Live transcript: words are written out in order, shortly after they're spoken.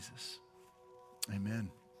Jesus. Amen.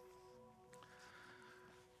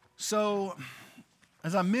 So,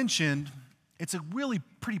 as I mentioned, it's a really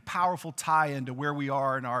pretty powerful tie-in to where we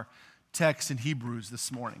are in our text in Hebrews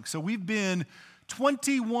this morning. So we've been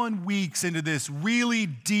 21 weeks into this really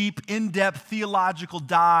deep, in-depth theological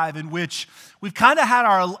dive in which we've kind of had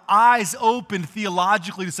our eyes opened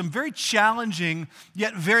theologically to some very challenging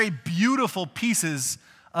yet very beautiful pieces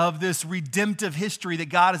of this redemptive history that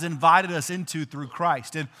God has invited us into through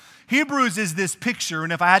Christ. And Hebrews is this picture,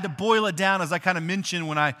 and if I had to boil it down, as I kind of mentioned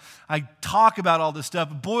when I talk about all this stuff,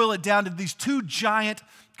 boil it down to these two giant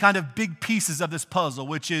kind of big pieces of this puzzle,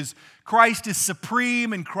 which is Christ is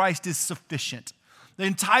supreme and Christ is sufficient. The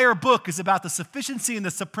entire book is about the sufficiency and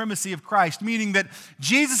the supremacy of Christ, meaning that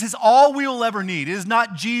Jesus is all we will ever need. It is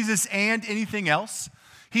not Jesus and anything else.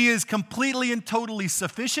 He is completely and totally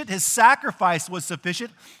sufficient. His sacrifice was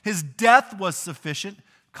sufficient. His death was sufficient,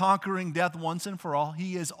 conquering death once and for all.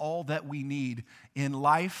 He is all that we need in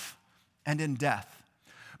life and in death.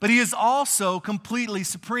 But he is also completely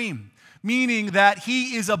supreme, meaning that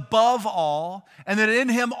he is above all and that in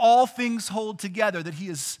him all things hold together, that he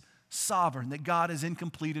is sovereign, that God is in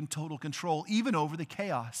complete and total control, even over the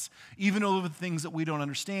chaos, even over the things that we don't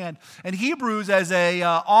understand. And Hebrews, as a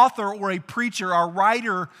author or a preacher, our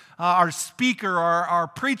writer, our speaker, our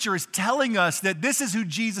preacher is telling us that this is who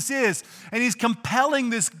Jesus is. And he's compelling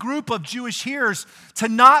this group of Jewish hearers to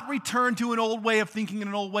not return to an old way of thinking and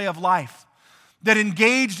an old way of life that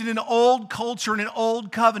engaged in an old culture and an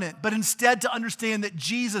old covenant, but instead to understand that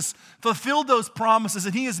Jesus fulfilled those promises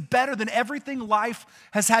and he is better than everything life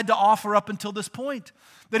has had to offer up until this point.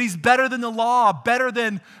 That he's better than the law, better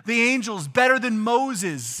than the angels, better than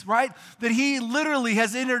Moses, right? That he literally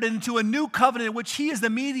has entered into a new covenant in which he is the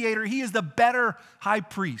mediator, he is the better high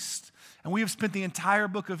priest. And we have spent the entire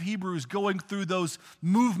book of Hebrews going through those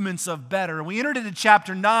movements of better. And we entered into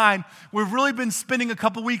chapter 9. We've really been spending a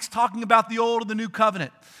couple weeks talking about the old and the new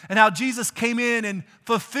covenant and how Jesus came in and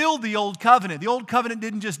fulfilled the old covenant. The old covenant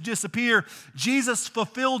didn't just disappear. Jesus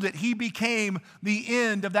fulfilled it. He became the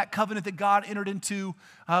end of that covenant that God entered into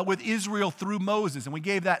with Israel through Moses. And we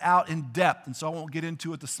gave that out in depth, and so I won't get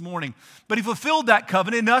into it this morning. But he fulfilled that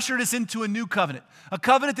covenant and ushered us into a new covenant, a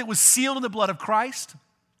covenant that was sealed in the blood of Christ,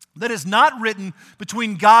 that is not written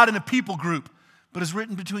between God and a people group, but is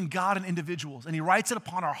written between God and individuals. And he writes it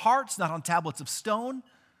upon our hearts, not on tablets of stone.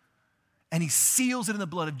 And he seals it in the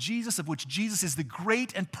blood of Jesus, of which Jesus is the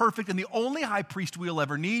great and perfect and the only high priest we'll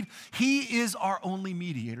ever need. He is our only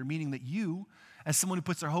mediator, meaning that you, as someone who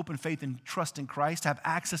puts their hope and faith and trust in Christ, have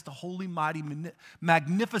access to holy, mighty,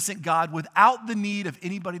 magnificent God without the need of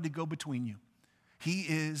anybody to go between you. He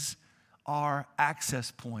is our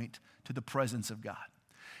access point to the presence of God.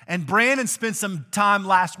 And Brandon spent some time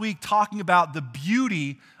last week talking about the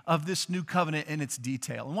beauty of this new covenant in its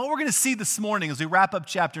detail. And what we're going to see this morning as we wrap up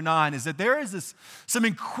chapter 9 is that there is some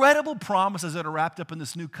incredible promises that are wrapped up in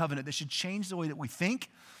this new covenant that should change the way that we think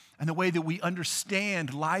and the way that we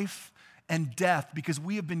understand life and death, because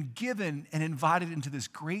we have been given and invited into this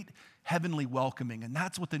great heavenly welcoming. And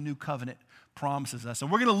that's what the new covenant promises us.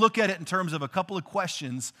 And we're going to look at it in terms of a couple of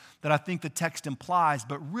questions that I think the text implies,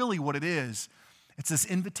 but really what it is, it's this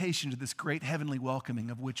invitation to this great heavenly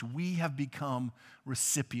welcoming of which we have become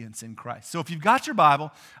recipients in Christ. So if you've got your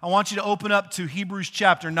Bible, I want you to open up to Hebrews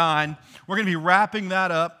chapter 9. We're going to be wrapping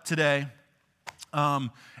that up today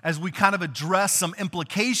as we kind of address some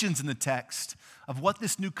implications in the text of what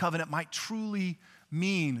this new covenant might truly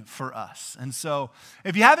mean for us. And so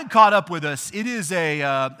if you haven't caught up with us, it is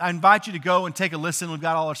I invite you to go and take a listen. We've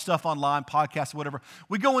got all our stuff online, podcasts, whatever.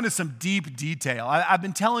 We go into some deep detail. I've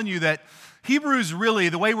been telling you that Hebrews really,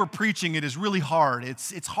 the way we're preaching it is really hard.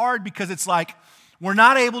 It's hard because it's like we're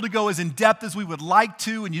not able to go as in-depth as we would like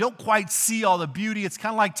to, and you don't quite see all the beauty. It's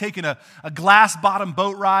kind of like taking a glass-bottom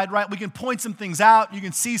boat ride, right? We can point some things out. You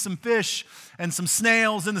can see some fish and some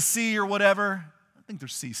snails in the sea or whatever. I think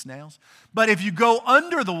there's sea snails. But if you go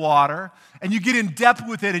under the water and you get in depth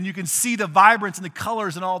with it and you can see the vibrance and the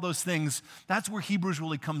colors and all those things, that's where Hebrews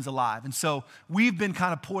really comes alive. And so we've been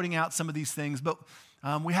kind of pointing out some of these things, but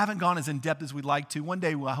we haven't gone as in-depth as we'd like to. One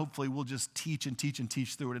day, hopefully, we'll just teach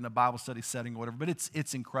through it in a Bible study setting or whatever, but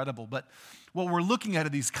it's incredible. But what we're looking at are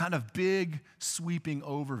these kind of big, sweeping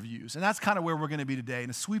overviews, and that's kind of where we're going to be today, in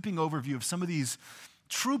a sweeping overview of some of these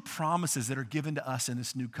true promises that are given to us in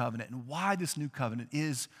this new covenant and why this new covenant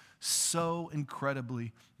is So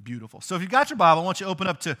incredibly beautiful. So if you've got your Bible, I want you to open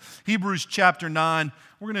up to Hebrews chapter 9.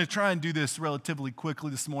 We're going to try and do this relatively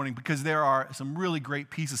quickly this morning because there are some really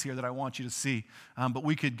great pieces here that I want you to see. But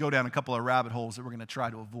we could go down a couple of rabbit holes that we're going to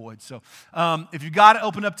try to avoid. So if you've got it,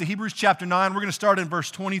 open up to Hebrews chapter 9. We're going to start in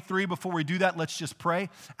verse 23. Before we do that, let's just pray.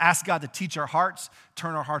 Ask God to teach our hearts,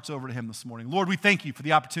 turn our hearts over to Him this morning. Lord, we thank you for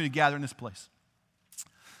the opportunity to gather in this place.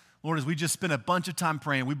 Lord, as we just spent a bunch of time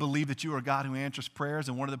praying, we believe that you are a God who answers prayers,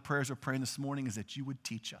 and one of the prayers we're praying this morning is that you would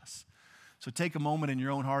teach us. So take a moment in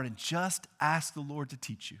your own heart and just ask the Lord to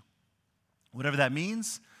teach you. Whatever that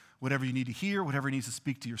means, whatever you need to hear, whatever He needs to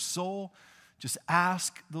speak to your soul, just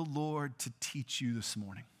ask the Lord to teach you this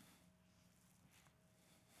morning.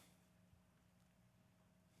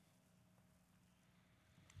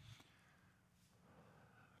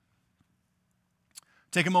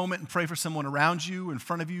 Take a moment and pray for someone around you, in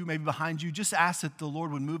front of you, maybe behind you. Just ask that the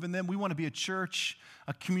Lord would move in them. We want to be a church,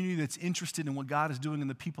 a community that's interested in what God is doing in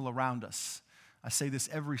the people around us. I say this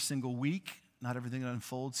every single week. Not everything that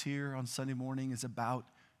unfolds here on Sunday morning is about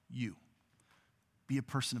you. Be a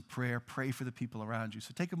person of prayer. Pray for the people around you.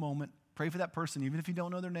 So take a moment, pray for that person, even if you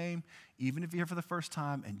don't know their name, even if you're here for the first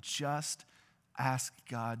time, and just ask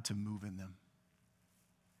God to move in them.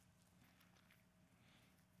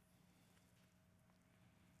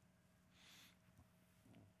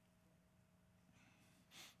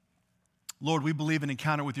 Lord, we believe an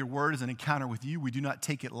encounter with your word is an encounter with you. We do not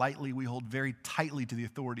take it lightly. We hold very tightly to the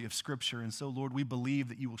authority of Scripture. And so, Lord, we believe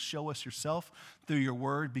that you will show us yourself through your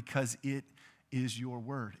word because it is your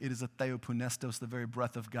word. It is a theopneustos, the very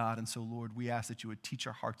breath of God. And so, Lord, we ask that you would teach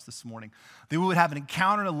our hearts this morning, that we would have an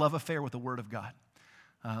encounter and a love affair with the word of God.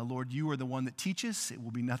 Lord, you are the one that teaches. It will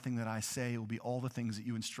be nothing that I say. It will be all the things that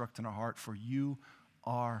you instruct in our heart, for you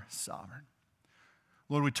are sovereign.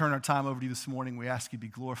 Lord, we turn our time over to you this morning. We ask you to be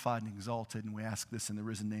glorified and exalted, and we ask this in the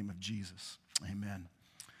risen name of Jesus. Amen.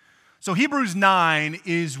 So Hebrews 9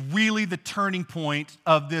 is really the turning point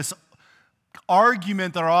of this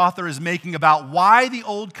argument that our author is making about why the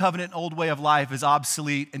old covenant, old way of life is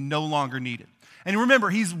obsolete and no longer needed. And remember,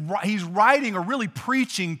 he's writing or really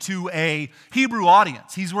preaching to a Hebrew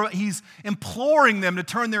audience. He's imploring them to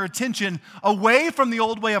turn their attention away from the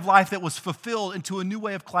old way of life that was fulfilled into a new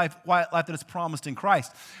way of life that is promised in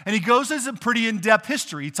Christ. And he goes into some pretty in-depth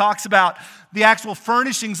history. He talks about the actual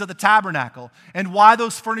furnishings of the tabernacle and why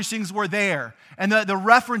those furnishings were there and the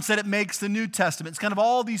reference that it makes to the New Testament. It's kind of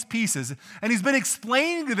all these pieces. And he's been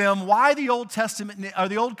explaining to them why the Old Testament or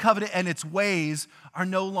the Old Covenant and its ways are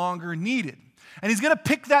no longer needed. And he's going to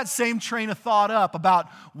pick that same train of thought up about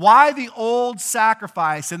why the old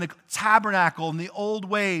sacrifice and the tabernacle and the old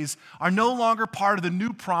ways are no longer part of the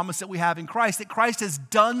new promise that we have in Christ, that Christ has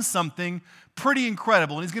done something pretty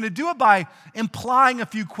incredible. And he's going to do it by implying a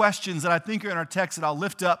few questions that I think are in our text that I'll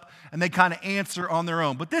lift up and they kind of answer on their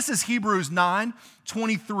own. But this is Hebrews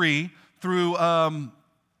 9:23 through,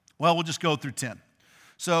 we'll just go through 10.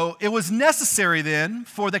 So it was necessary then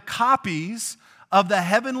for the copies of the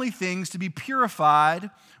heavenly things to be purified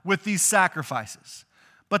with these sacrifices,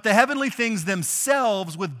 but the heavenly things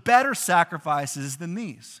themselves with better sacrifices than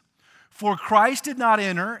these. For Christ did not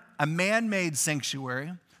enter a man-made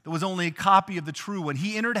sanctuary that was only a copy of the true one.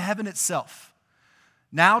 He entered heaven itself,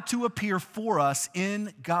 now to appear for us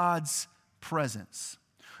in God's presence.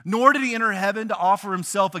 Nor did he enter heaven to offer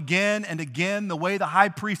himself again and again the way the high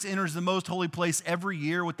priest enters the most holy place every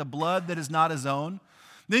year with the blood that is not his own.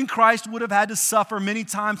 Then Christ would have had to suffer many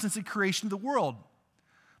times since the creation of the world.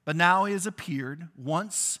 But now he has appeared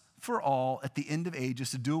once for all at the end of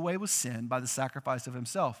ages to do away with sin by the sacrifice of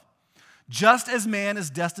himself. Just as man is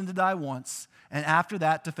destined to die once, and after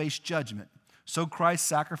that to face judgment, so Christ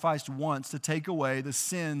sacrificed once to take away the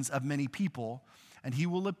sins of many people, and he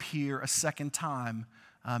will appear a second time,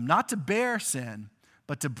 not to bear sin,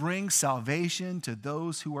 but to bring salvation to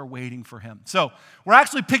those who are waiting for him. So we're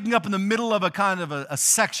actually picking up in the middle of a kind of a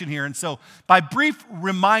section here. And so by brief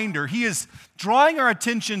reminder, he is drawing our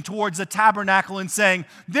attention towards the tabernacle and saying,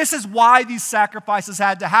 this is why these sacrifices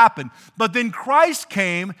had to happen. But then Christ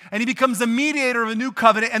came and he becomes the mediator of a new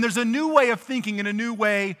covenant, and there's a new way of thinking and a new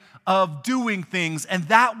way of doing things. And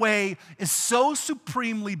that way is so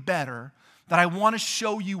supremely better that I want to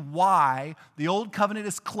show you why the old covenant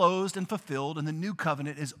is closed and fulfilled and the new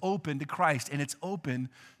covenant is open to Christ, and it's open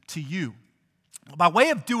to you. By way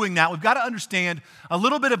of doing that, we've got to understand a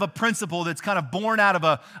little bit of a principle that's kind of born out of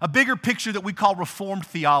a bigger picture that we call Reformed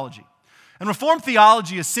theology. And Reformed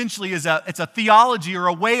theology essentially is it's a theology or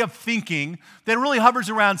a way of thinking that really hovers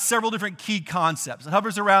around several different key concepts. It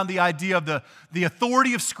hovers around the idea of the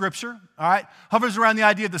authority of Scripture, all right? Hovers around the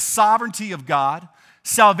idea of the sovereignty of God.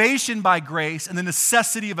 salvation by grace, and the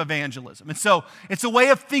necessity of evangelism. And so it's a way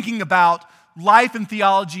of thinking about life and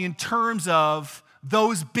theology in terms of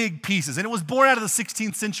those big pieces. And it was born out of the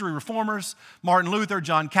 16th century reformers, Martin Luther,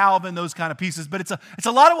 John Calvin, those kind of pieces. But it's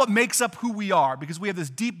a lot of what makes up who we are, because we have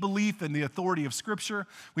this deep belief in the authority of Scripture.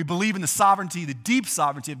 We believe in the sovereignty, the deep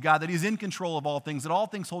sovereignty of God, that He's in control of all things, that all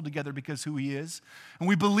things hold together because who He is. And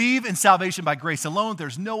we believe in salvation by grace alone.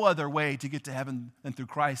 There's no other way to get to heaven than through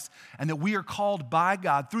Christ. And that we are called by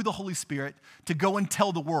God through the Holy Spirit to go and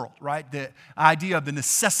tell the world, right? The idea of the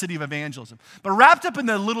necessity of evangelism. But wrapped up in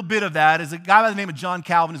a little bit of that is a guy by the name of John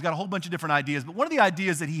Calvin, who's got a whole bunch of different ideas. But one of the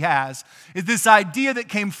ideas that he has is this idea that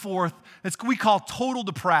came forth that we call total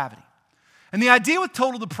depravity. And the idea with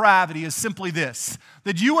total depravity is simply this,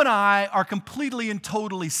 that you and I are completely and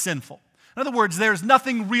totally sinful. In other words, there's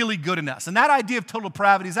nothing really good in us. And that idea of total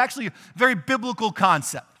depravity is actually a very biblical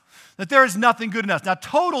concept, that there is nothing good in us. Now,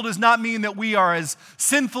 total does not mean that we are as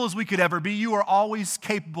sinful as we could ever be. You are always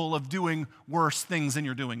capable of doing worse things than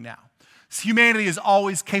you're doing now. Humanity is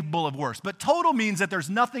always capable of worse. But total means that there's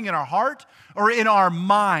nothing in our heart or in our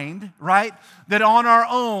mind, right, that on our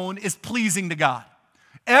own is pleasing to God.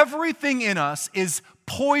 Everything in us is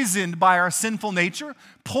poisoned by our sinful nature,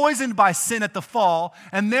 poisoned by sin at the fall,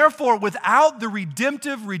 and therefore without the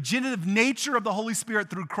redemptive, regenerative nature of the Holy Spirit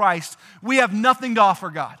through Christ, we have nothing to offer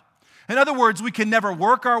God. In other words, we can never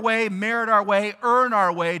work our way, merit our way, earn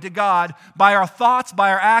our way to God by our thoughts,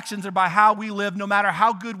 by our actions, or by how we live, no matter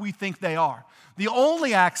how good we think they are. The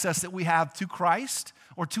only access that we have to Christ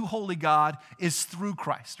or to holy God is through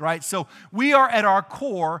Christ, right? So we are at our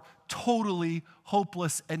core totally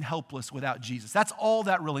hopeless and helpless without Jesus. That's all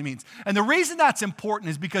that really means. And the reason that's important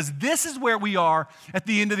is because this is where we are at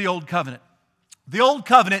the end of the Old Covenant. The Old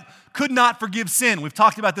Covenant could not forgive sin. We've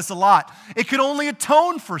talked about this a lot. It could only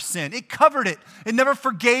atone for sin. It covered it. It never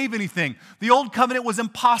forgave anything. The Old Covenant was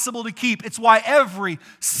impossible to keep. It's why every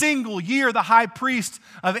single year the high priest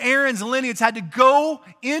of Aaron's lineage had to go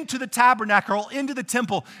into the tabernacle, into the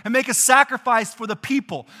temple, and make a sacrifice for the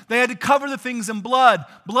people. They had to cover the things in blood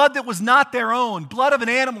that was not their own, blood of an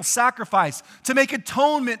animal sacrifice, to make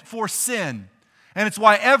atonement for sin. And it's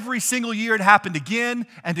why every single year it happened again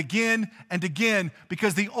and again and again,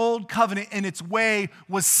 because the Old Covenant in its way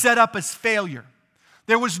was set up as failure.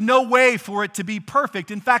 There was no way for it to be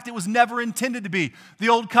perfect. In fact, it was never intended to be. The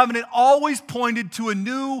Old Covenant always pointed to a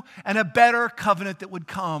new and a better covenant that would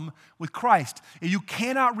come with Christ. You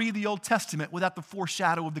cannot read the Old Testament without the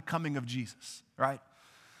foreshadow of the coming of Jesus, right?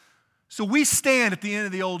 So we stand at the end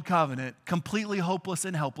of the Old Covenant completely hopeless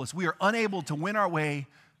and helpless. We are unable to win our way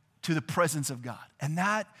to the presence of God. And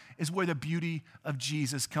that is where the beauty of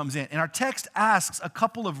Jesus comes in. And our text asks a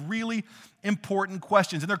couple of really important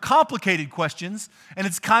questions. And they're complicated questions, and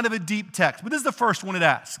it's kind of a deep text. But this is the first one it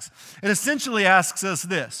asks. It essentially asks us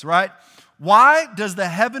this, right? Why does the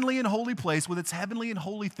heavenly and holy place with its heavenly and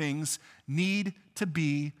holy things need to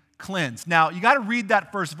be cleansed? Now, you got to read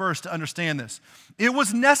that first verse to understand this. It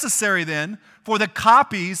was necessary then for the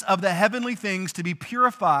copies of the heavenly things to be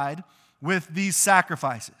purified with these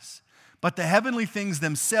sacrifices, but the heavenly things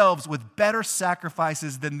themselves with better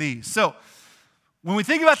sacrifices than these. So when we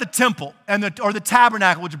think about the temple or the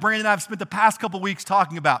tabernacle, which Brandon and I have spent the past couple weeks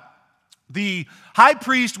talking about, the high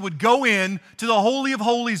priest would go in to the Holy of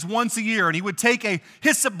Holies once a year, and he would take a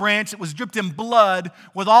hyssop branch that was dripped in blood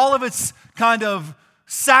with all of its kind of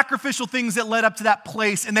sacrificial things that led up to that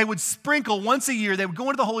place, and they would sprinkle once a year. They would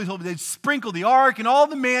go into the Holy of Holies, they'd sprinkle the ark and all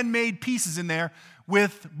the man-made pieces in there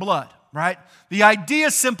with blood. Right? The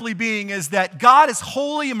idea simply being is that God is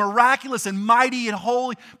holy and miraculous and mighty and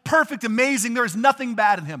holy, perfect, amazing. There is nothing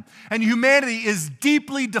bad in him. And humanity is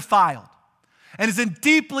deeply defiled and is in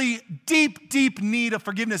deep need of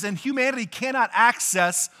forgiveness. And humanity cannot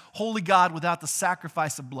access holy God without the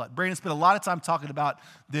sacrifice of blood. Brandon spent a lot of time talking about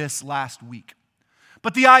this last week.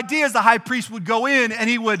 But the idea is the high priest would go in and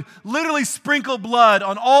he would literally sprinkle blood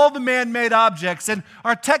on all the man-made objects. And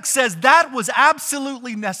our text says that was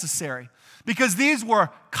absolutely necessary because these were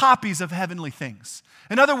copies of heavenly things.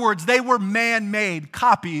 In other words, they were man-made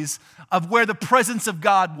copies of where the presence of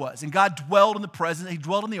God was. And God dwelled in the presence. He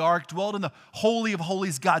dwelled in the ark, dwelled in the Holy of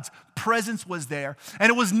Holies. God's presence was there. And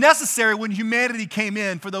it was necessary when humanity came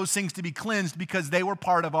in for those things to be cleansed because they were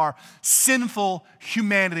part of our sinful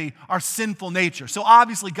humanity, our sinful nature. So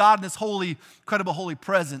obviously God in his holy, incredible holy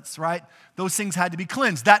presence, right? Those things had to be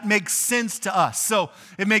cleansed. That makes sense to us. So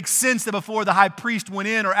it makes sense that before the high priest went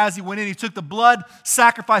in, or as he went in, he took the blood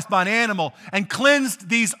sacrificed by an animal and cleansed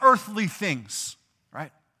these earthly things,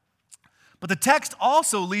 right? But the text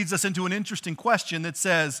also leads us into an interesting question that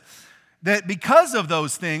says, that because of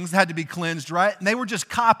those things had to be cleansed, right? And they were just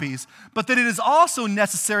copies, but that it is also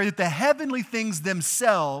necessary that the heavenly things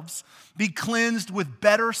themselves be cleansed with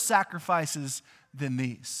better sacrifices than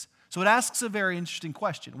these. So it asks a very interesting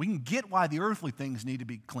question. We can get why the earthly things need to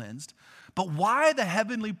be cleansed, but why the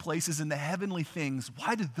heavenly places and the heavenly things,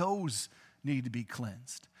 why do those need to be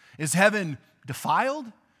cleansed? Is heaven defiled?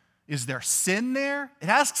 Is there sin there? It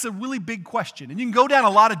asks a really big question. And you can go down a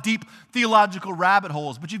lot of deep theological rabbit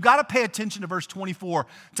holes, but you've got to pay attention to verse 24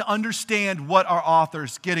 to understand what our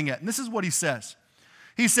author's getting at. And this is what he says.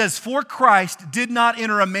 He says, "For Christ did not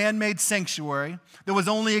enter a man-made sanctuary that was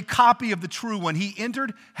only a copy of the true one. He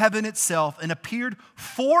entered heaven itself and appeared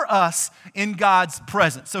for us in God's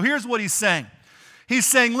presence." So here's what he's saying. He's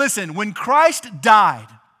saying, listen, when Christ died,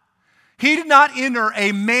 he did not enter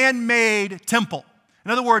a man-made temple.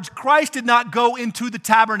 In other words, Christ did not go into the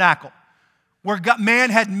tabernacle where man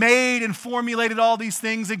had made and formulated all these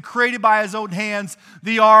things and created by his own hands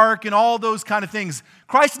the ark and all those kind of things.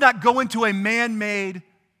 Christ did not go into a man-made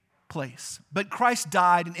place, but Christ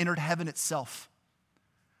died and entered heaven itself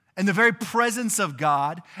in the very presence of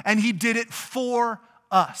God, and he did it for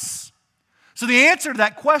us. So the answer to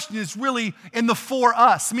that question is really in the "for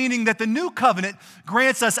us," meaning that the new covenant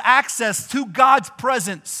grants us access to God's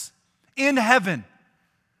presence in heaven.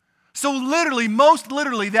 So literally, most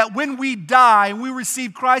literally, that when we die and we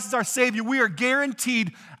receive Christ as our Savior, we are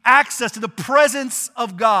guaranteed access to the presence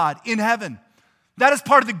of God in heaven. That is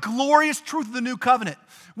part of the glorious truth of the new covenant,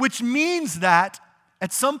 which means that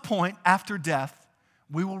at some point after death,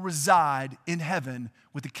 we will reside in heaven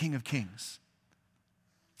with the King of Kings.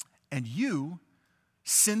 And you,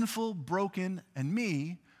 sinful, broken, and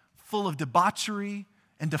me, full of debauchery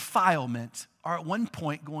and defilement, are at one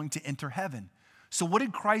point going to enter heaven. So what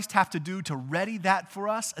did Christ have to do to ready that for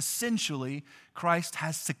us? Essentially, Christ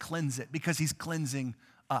has to cleanse it because he's cleansing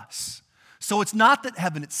us. So it's not that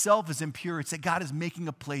heaven itself is impure, it's that God is making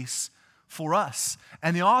a place for us.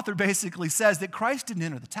 And the author basically says that Christ didn't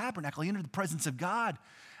enter the tabernacle, he entered the presence of God.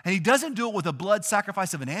 And he doesn't do it with a blood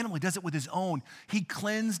sacrifice of an animal, he does it with his own. He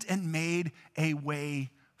cleansed and made a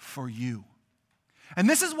way for you. And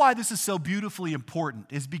this is why this is so beautifully important,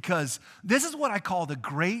 is because this is what I call the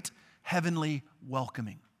great heavenly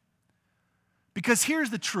welcoming. Because here's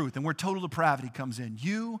the truth, and where total depravity comes in.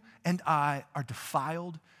 You and I are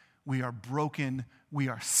defiled, we are broken, we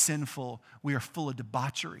are sinful, we are full of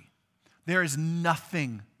debauchery. There is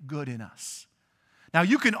nothing good in us. Now,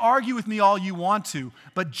 you can argue with me all you want to,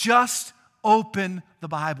 but just open the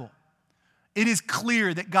Bible. It is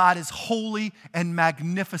clear that God is holy and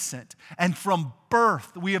magnificent, and from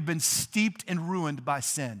birth we have been steeped and ruined by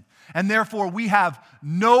sin. And therefore, we have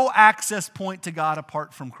no access point to God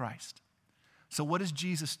apart from Christ. So what does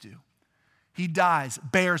Jesus do? He dies,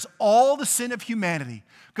 bears all the sin of humanity,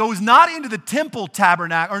 goes not into the temple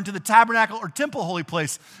tabernacle or into the tabernacle or temple holy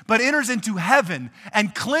place, but enters into heaven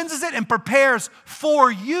and cleanses it and prepares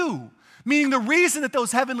for you. Meaning the reason that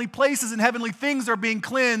those heavenly places and heavenly things are being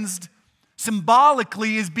cleansed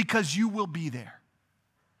symbolically is because you will be there.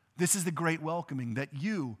 This is the great welcoming, that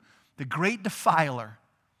you, the great defiler,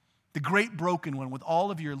 the great broken one with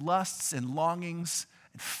all of your lusts and longings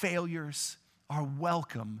and failures, are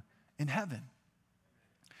welcome in heaven.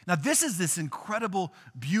 Now, this is this incredible,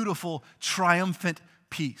 beautiful, triumphant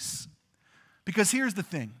peace. Because here's the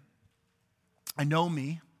thing. I know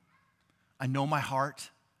me. I know my heart.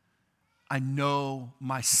 I know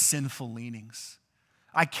my sinful leanings.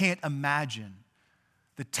 I can't imagine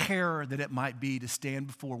the terror that it might be to stand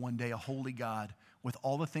before one day a holy God with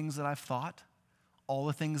all the things that I've thought, all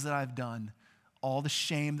the things that I've done, all the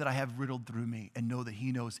shame that I have riddled through me, and know that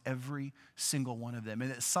he knows every single one of them. And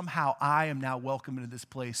that somehow I am now welcome into this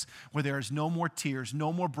place where there is no more tears,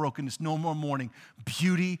 no more brokenness, no more mourning,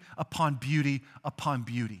 beauty upon beauty upon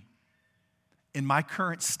beauty. In my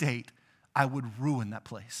current state, I would ruin that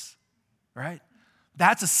place, right?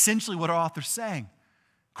 That's essentially what our author's saying.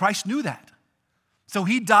 Christ knew that. So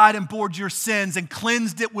he died and bore your sins and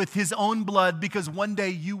cleansed it with his own blood because one day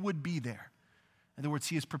you would be there. In other words,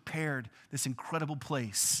 he has prepared this incredible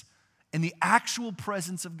place in the actual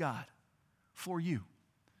presence of God for you.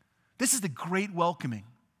 This is the great welcoming.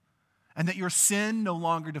 And that your sin no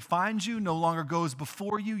longer defines you, no longer goes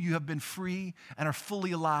before you. You have been free and are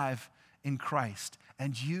fully alive in Christ.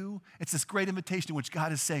 And you, it's this great invitation in which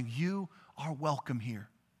God is saying, you are welcome here.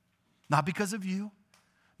 Not because of you,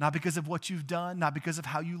 not because of what you've done, not because of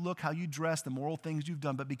how you look, how you dress, the moral things you've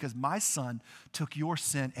done, but because my son took your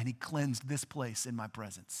sin and he cleansed this place in my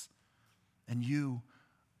presence. And you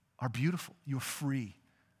are beautiful. You are free.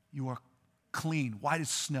 You are clean, white as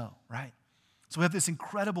snow, right? So we have this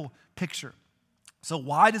incredible picture So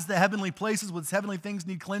why does the heavenly places with heavenly things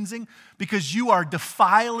need cleansing? Because you are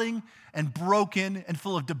defiling and broken and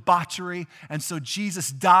full of debauchery. And so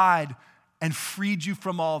Jesus died and freed you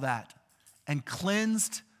from all that and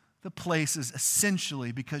cleansed the places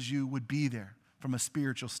essentially because you would be there from a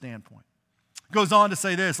spiritual standpoint. Goes on to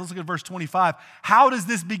say this. Let's look at verse 25. How does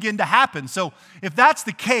this begin to happen? So if that's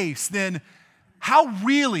the case, then how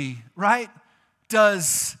really, right,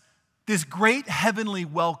 does this great heavenly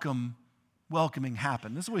welcoming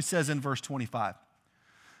happen? This is what he says in verse 25.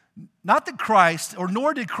 Not that Christ, or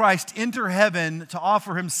nor did Christ enter heaven to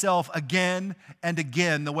offer himself again and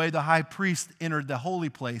again, the way the high priest entered the holy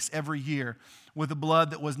place every year with the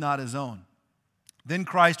blood that was not his own. Then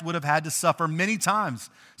Christ would have had to suffer many times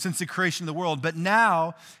since the creation of the world. But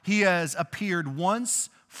now he has appeared once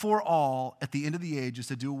for all at the end of the ages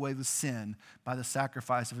to do away with sin by the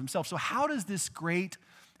sacrifice of himself. So how does this great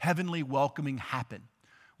heavenly welcoming happen?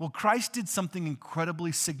 Well, Christ did something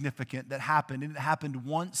incredibly significant that happened, and it happened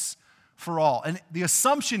once for all. And the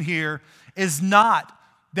assumption here is not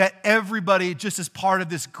that everybody, just as part of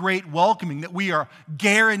this great welcoming, that we are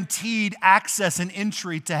guaranteed access and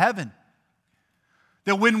entry to heaven.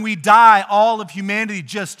 That when we die, all of humanity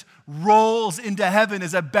just rolls into heaven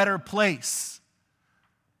as a better place.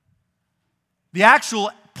 The actual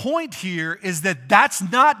point here is that that's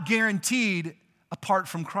not guaranteed apart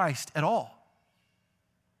from Christ at all.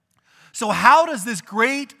 So how does this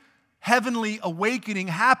great heavenly awakening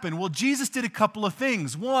happen? Well, Jesus did a couple of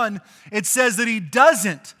things. One, it says that he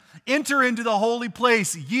doesn't enter into the holy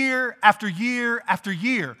place year after year after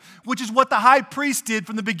year, which is what the high priest did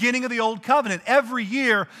from the beginning of the old covenant. Every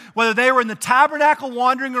year, whether they were in the tabernacle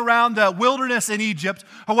wandering around the wilderness in Egypt,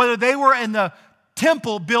 or whether they were in the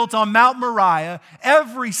temple built on Mount Moriah,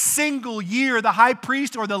 every single year the high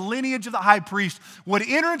priest or the lineage of the high priest would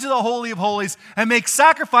enter into the Holy of Holies and make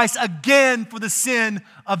sacrifice again for the sin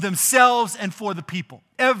of themselves and for the people.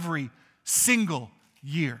 Every single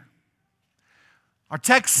year. Our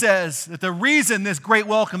text says that the reason this great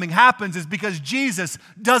welcoming happens is because Jesus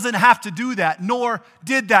doesn't have to do that, nor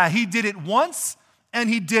did that. He did it once, and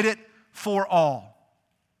he did it for all.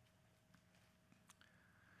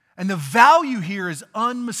 And the value here is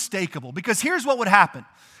unmistakable, because here's what would happen.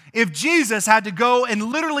 If Jesus had to go and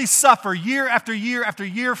literally suffer year after year after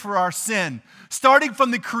year for our sin, starting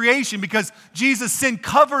from the creation, because Jesus' sin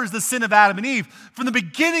covers the sin of Adam and Eve, from the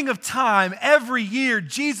beginning of time, every year,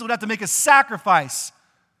 Jesus would have to make a sacrifice,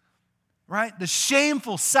 right? The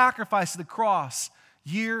shameful sacrifice of the cross,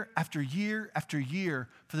 year after year after year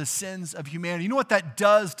for the sins of humanity. You know what that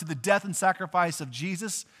does to the death and sacrifice of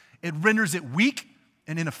Jesus? It renders it weak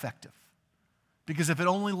and ineffective. Because if it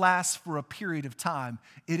only lasts for a period of time,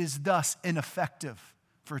 it is thus ineffective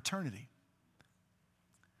for eternity.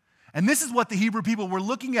 And this is what the Hebrew people were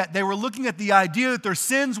looking at. They were looking at the idea that their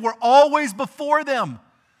sins were always before them.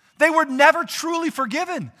 They were never truly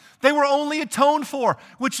forgiven. They were only atoned for,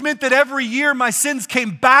 which meant that every year my sins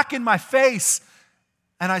came back in my face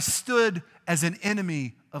and I stood as an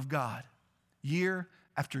enemy of God year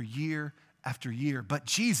after year after year. But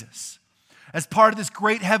Jesus, as part of this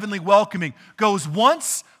great heavenly welcoming, goes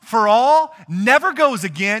once for all, never goes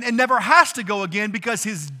again, and never has to go again, because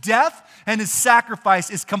his death and his sacrifice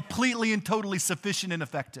is completely and totally sufficient and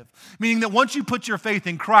effective. Meaning that once you put your faith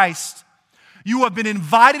in Christ, you have been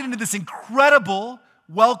invited into this incredible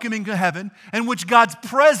welcoming to heaven in which God's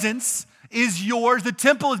presence is yours. The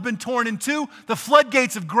temple has been torn in two. The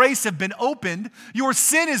floodgates of grace have been opened. Your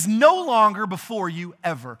sin is no longer before you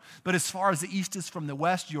ever. But as far as the east is from the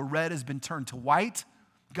west, your red has been turned to white.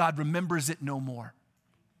 God remembers it no more.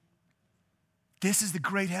 This is the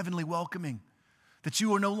great heavenly welcoming, that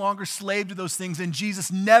you are no longer slave to those things, and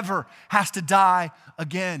Jesus never has to die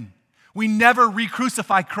again. We never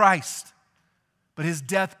re-crucify Christ, but his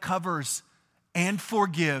death covers and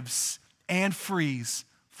forgives and frees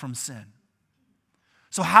from sin.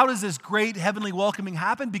 So how does this great heavenly welcoming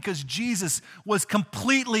happen? Because Jesus was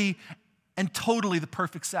completely and totally the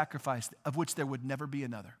perfect sacrifice, of which there would never be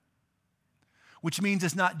another. Which means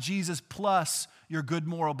it's not Jesus plus your good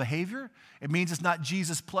moral behavior. It means it's not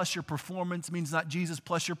Jesus plus your performance. It means it's not Jesus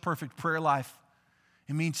plus your perfect prayer life.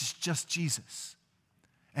 It means it's just Jesus.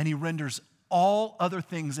 And he renders all other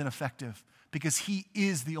things ineffective because he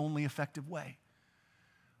is the only effective way.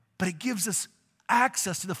 But it gives us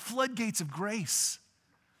access to the floodgates of grace,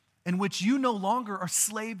 in which you no longer are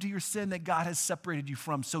slave to your sin that God has separated you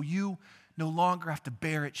from. So you no longer have to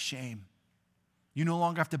bear its shame. You no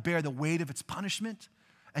longer have to bear the weight of its punishment,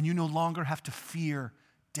 and you no longer have to fear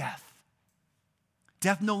death.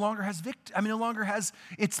 Death no longer has no longer has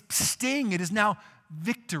its sting. It is now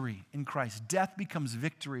victory in Christ. Death becomes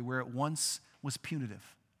victory where it once was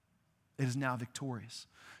punitive. It is now victorious.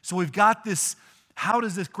 So we've got this, how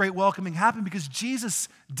does this great welcoming happen? Because Jesus'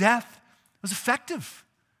 death was effective,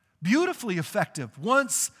 beautifully effective,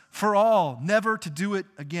 once for all, never to do it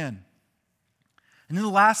again. And then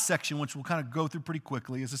the last section, which we'll kind of go through pretty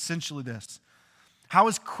quickly, is essentially this. How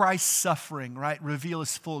is Christ's suffering, right, reveal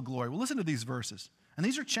his full glory? Well, listen to these verses, and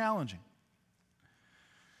these are challenging.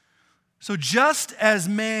 So just as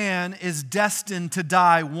man is destined to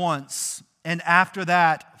die once, and after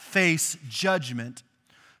that face judgment,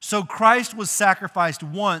 so Christ was sacrificed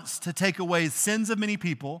once to take away the sins of many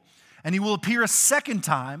people, and he will appear a second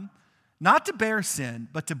time, not to bear sin,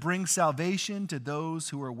 but to bring salvation to those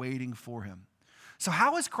who are waiting for him. So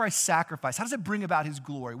how is Christ's sacrifice? How does it bring about his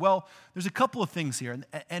glory? Well, there's a couple of things here,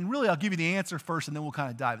 and really I'll give you the answer first, and then we'll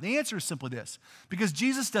kind of dive. The answer is simply this, because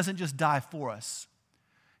Jesus doesn't just die for us.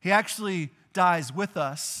 He actually dies with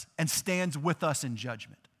us and stands with us in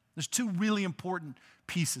judgment. There's two really important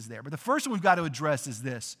pieces there. But the first one we've got to address is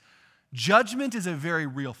this. Judgment is a very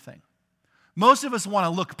real thing. Most of us want to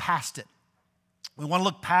look past it. We want to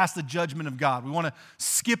look past the judgment of God. We want to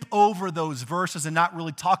skip over those verses and not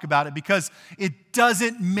really talk about it because it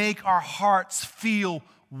doesn't make our hearts feel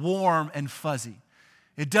warm and fuzzy.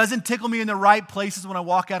 It doesn't tickle me in the right places when I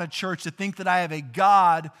walk out of church to think that I have a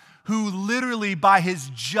God who literally by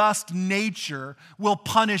his just nature will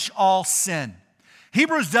punish all sin.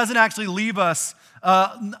 Hebrews doesn't actually leave us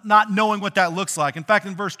not knowing what that looks like. In fact,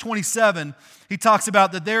 in verse 27, he talks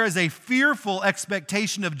about that there is a fearful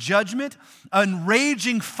expectation of judgment, a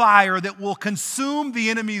raging fire that will consume the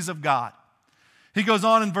enemies of God. He goes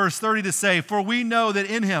on in verse 30 to say, for we know that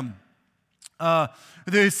in him,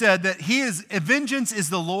 they said that vengeance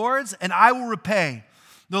is the Lord's and I will repay.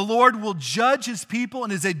 The Lord will judge his people,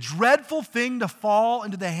 and it is a dreadful thing to fall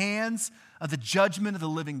into the hands of the judgment of the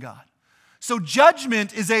living God. So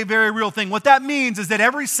judgment is a very real thing. What that means is that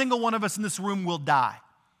every single one of us in this room will die,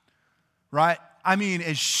 right? I mean,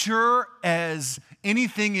 as sure as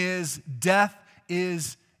anything is, death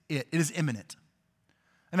is it. It is imminent.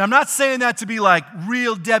 And I'm not saying that to be like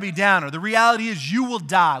real Debbie Downer. The reality is you will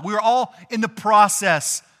die. We are all in the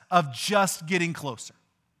process of just getting closer.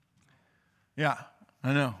 Yeah.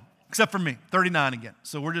 I know, except for me, 39 again.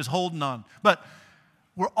 So we're just holding on. But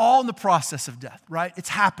we're all in the process of death, right? It's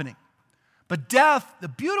happening. But death, the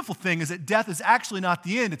beautiful thing is that death is actually not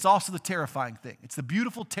the end. It's also the terrifying thing. It's the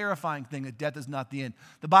beautiful, terrifying thing that death is not the end.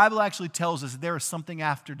 The Bible actually tells us that there is something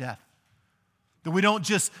after death. That we don't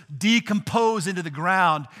just decompose into the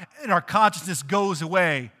ground and our consciousness goes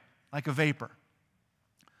away like a vapor.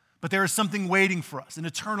 But there is something waiting for us, an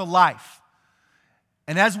eternal life.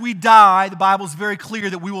 And as we die, the Bible is very clear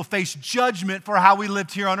that we will face judgment for how we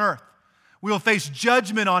lived here on earth. We will face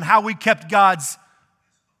judgment on how we kept God's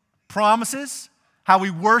promises, how we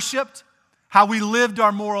worshiped, how we lived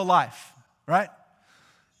our moral life, right?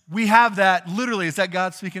 We have that, literally, is that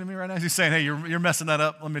God speaking to me right now? He's saying, hey, you're messing that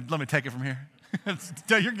up. Let me take it from here.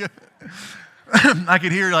 You're good. I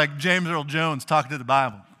could hear like James Earl Jones talking to the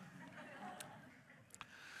Bible.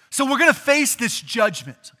 So we're going to face this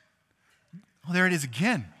judgment. Oh, there it is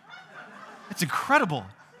again. It's incredible.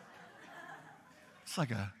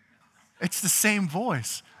 It's the same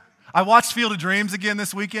voice. I watched Field of Dreams again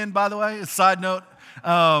this weekend, by the way. A side note.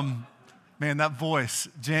 Man, that voice,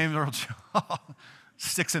 James Earl Jones,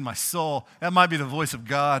 sticks in my soul. That might be the voice of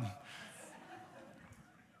God.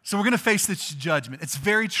 So we're going to face this judgment. It's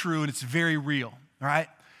very true and it's very real, all right?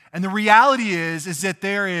 And the reality is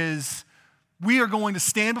that we are going to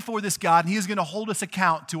stand before this God, and he is going to hold us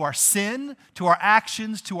account to our sin, to our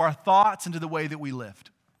actions, to our thoughts, and to the way that we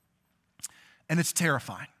lived. And it's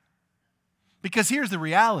terrifying. Because here's the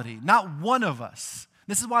reality. Not one of us,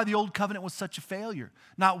 this is why the old covenant was such a failure.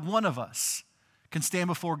 Not one of us can stand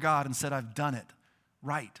before God and say, I've done it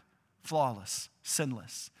right, flawless,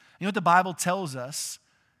 sinless. You know what the Bible tells us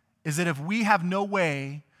is that if we have no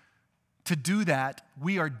way to do that,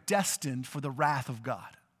 we are destined for the wrath of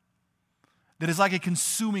God. That is like a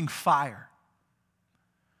consuming fire.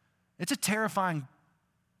 It's a terrifying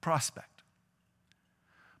prospect.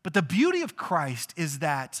 But the beauty of Christ is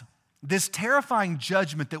that this terrifying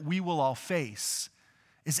judgment that we will all face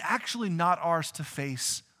is actually not ours to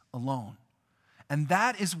face alone. And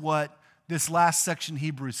that is what this last section of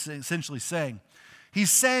Hebrews is essentially saying.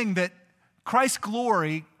 He's saying that Christ's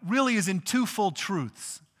glory really is in twofold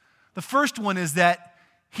truths. The first one is that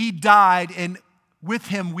he died and with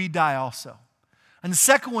him we die also. And the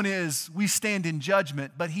second one is we stand in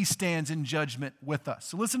judgment, but he stands in judgment with us.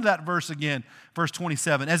 So listen to that verse again, verse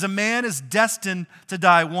 27. As a man is destined to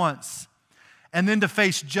die once, and then to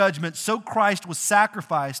face judgment, so Christ was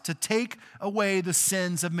sacrificed to take away the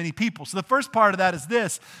sins of many people. So the first part of that is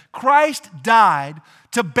this: Christ died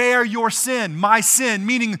to bear your sin, my sin,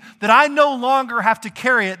 meaning that I no longer have to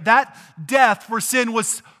carry it. That death for sin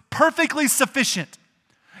was perfectly sufficient.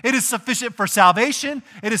 It is sufficient for salvation.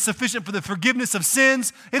 It is sufficient for the forgiveness of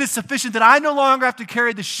sins. It is sufficient that I no longer have to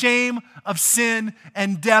carry the shame of sin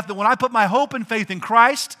and death. That when I put my hope and faith in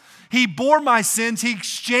Christ, He bore my sins. He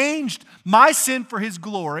exchanged my sin for His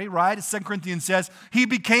glory, right? As 2 Corinthians says, He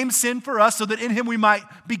became sin for us so that in Him we might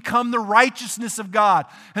become the righteousness of God.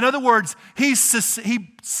 In other words, He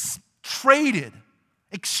traded,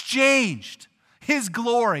 exchanged His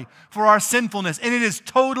glory for our sinfulness. And it is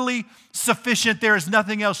totally sufficient. There is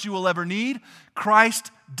nothing else you will ever need.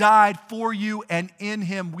 Christ died for you, and in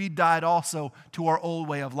Him we died also to our old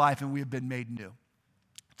way of life, and we have been made new.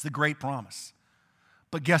 It's the great promise.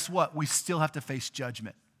 But guess what? We still have to face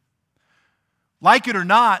judgment. Like it or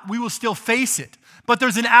not, we will still face it. But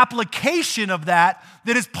there's an application of that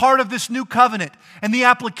is part of this new covenant. And the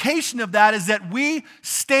application of that is that we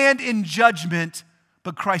stand in judgment,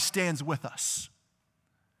 but Christ stands with us.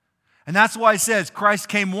 And that's why it says Christ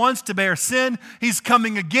came once to bear sin. He's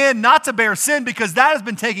coming again, not to bear sin because that has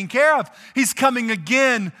been taken care of. He's coming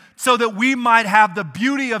again so that we might have the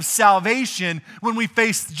beauty of salvation when we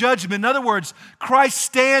face judgment. In other words, Christ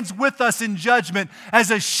stands with us in judgment as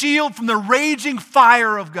a shield from the raging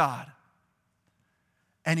fire of God.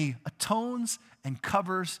 And He atones and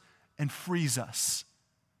covers and frees us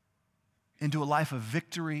into a life of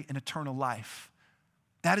victory and eternal life.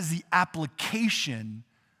 That is the application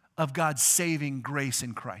of God's saving grace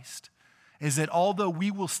in Christ, is that although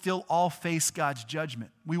we will still all face God's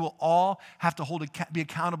judgment, we will all have to be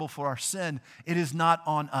accountable for our sin, it is not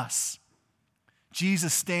on us.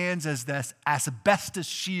 Jesus stands as this asbestos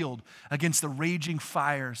shield against the raging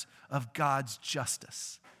fires of God's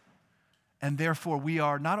justice. And therefore we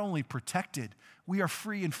are not only protected, we are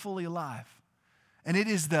free and fully alive. And it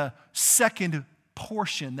is the second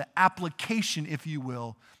portion, the application, if you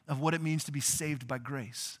will, of what it means to be saved by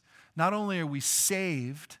grace. Not only are we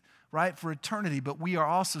saved, right, for eternity, but we are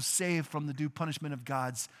also saved from the due punishment of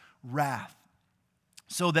God's wrath.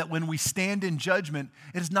 So that when we stand in judgment,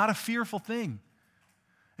 it is not a fearful thing.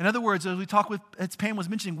 In other words, as Pam was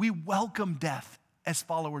mentioning, we welcome death as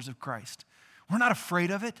followers of Christ. We're not afraid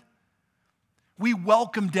of it. We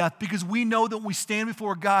welcome death because we know that when we stand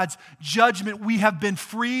before God's judgment, we have been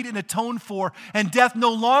freed and atoned for, and death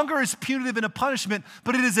no longer is punitive and a punishment,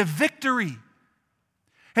 but it is a victory.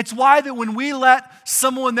 It's why that when we let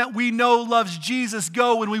someone that we know loves Jesus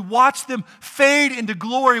go, when we watch them fade into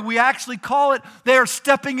glory, we actually call it they are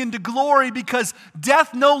stepping into glory because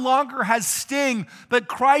death no longer has sting, but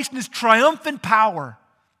Christ in His triumphant power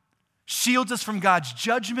shields us from God's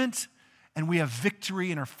judgment, and we have victory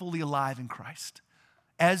and are fully alive in Christ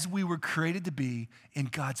as we were created to be in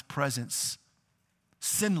God's presence,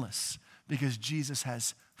 sinless, because Jesus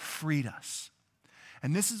has freed us.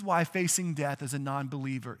 And this is why facing death as a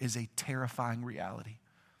non-believer is a terrifying reality.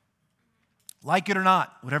 Like it or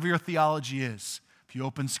not, whatever your theology is, if you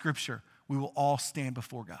open Scripture, we will all stand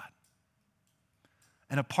before God.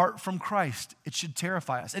 And apart from Christ, it should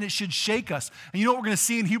terrify us and it should shake us. And you know what we're going to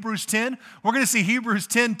see in Hebrews 10? We're going to see Hebrews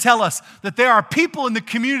 10 tell us that there are people in the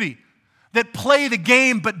community that play the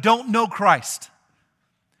game but don't know Christ.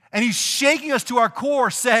 And He's shaking us to our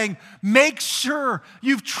core saying, make sure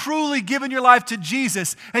you've truly given your life to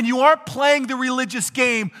Jesus and you aren't playing the religious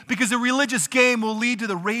game, because the religious game will lead to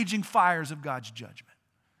the raging fires of God's judgment.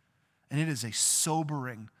 And it is a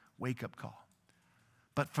sobering wake-up call.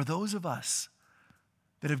 But for those of us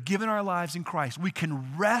that have given our lives in Christ, we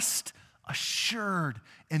can rest assured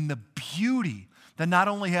in the beauty that not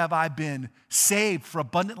only have I been saved for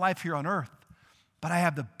abundant life here on earth, but I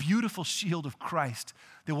have the beautiful shield of Christ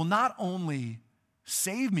that will not only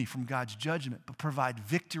save me from God's judgment, but provide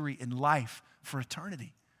victory in life for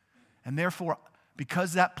eternity. And therefore,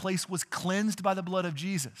 because that place was cleansed by the blood of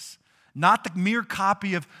Jesus, not the mere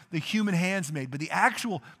copy of the human hands made, but the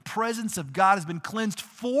actual presence of God has been cleansed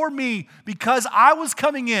for me because I was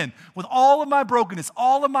coming in with all of my brokenness,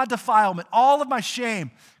 all of my defilement, all of my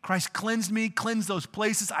shame. Christ cleansed me, cleansed those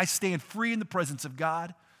places. I stand free in the presence of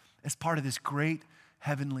God as part of this great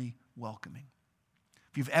heavenly welcoming.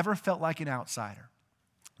 If you've ever felt like an outsider,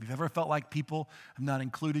 if you've ever felt like people have not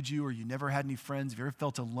included you, or you never had any friends, if you ever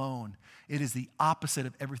felt alone, it is the opposite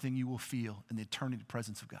of everything you will feel in the eternity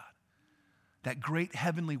presence of God. That great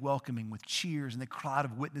heavenly welcoming with cheers and the cloud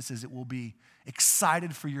of witnesses, it will be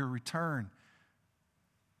excited for your return.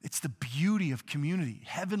 It's the beauty of community,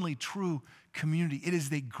 heavenly, true community. It is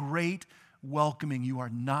the great welcoming. You are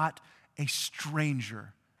not a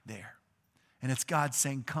stranger there. And it's God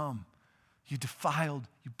saying, come, you defiled,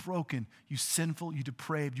 you broken, you sinful, you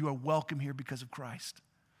depraved, you are welcome here because of Christ.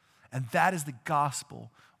 And that is the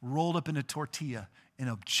gospel rolled up in a tortilla in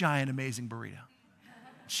a giant, amazing burrito.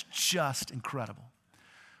 It's just incredible.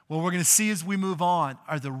 What we're going to see as we move on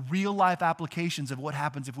are the real life applications of what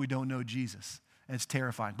happens if we don't know Jesus. And it's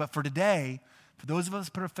terrifying. But for today, for those of us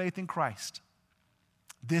who put our faith in Christ,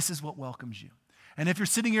 this is what welcomes you. And if you're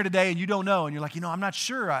sitting here today and you don't know, and you're like, I'm not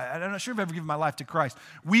sure. I'm not sure if I've ever given my life to Christ.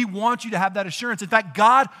 We want you to have that assurance. In fact,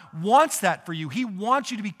 God wants that for you. He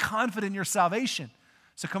wants you to be confident in your salvation.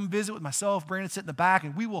 So come visit with myself, Brandon, sit in the back,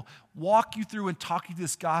 and we will walk you through and talk you through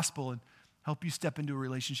this gospel and help you step into a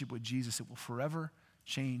relationship with Jesus. It will forever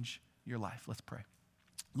change your life. Let's pray.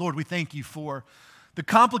 Lord, we thank you for the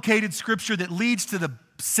complicated scripture that leads to the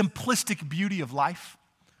simplistic beauty of life.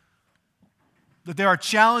 That there are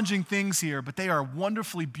challenging things here, but they are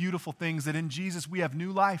wonderfully beautiful things, that in Jesus we have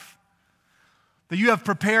new life. That you have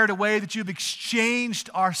prepared a way, that you have exchanged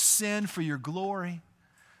our sin for your glory,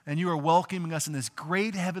 and you are welcoming us in this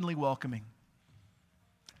great heavenly welcoming.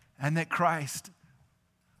 And that Christ,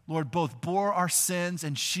 Lord, both bore our sins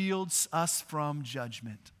and shields us from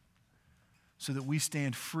judgment so that we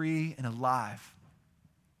stand free and alive.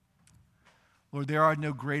 Lord, there are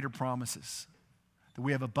no greater promises, that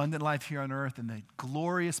we have abundant life here on earth and the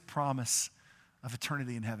glorious promise of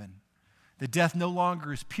eternity in heaven. That death no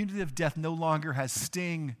longer is punitive, death no longer has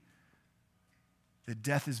sting, that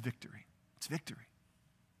death is victory. It's victory.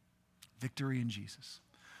 Victory in Jesus.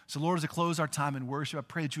 So Lord, as I close our time in worship, I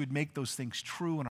pray that you would make those things true in our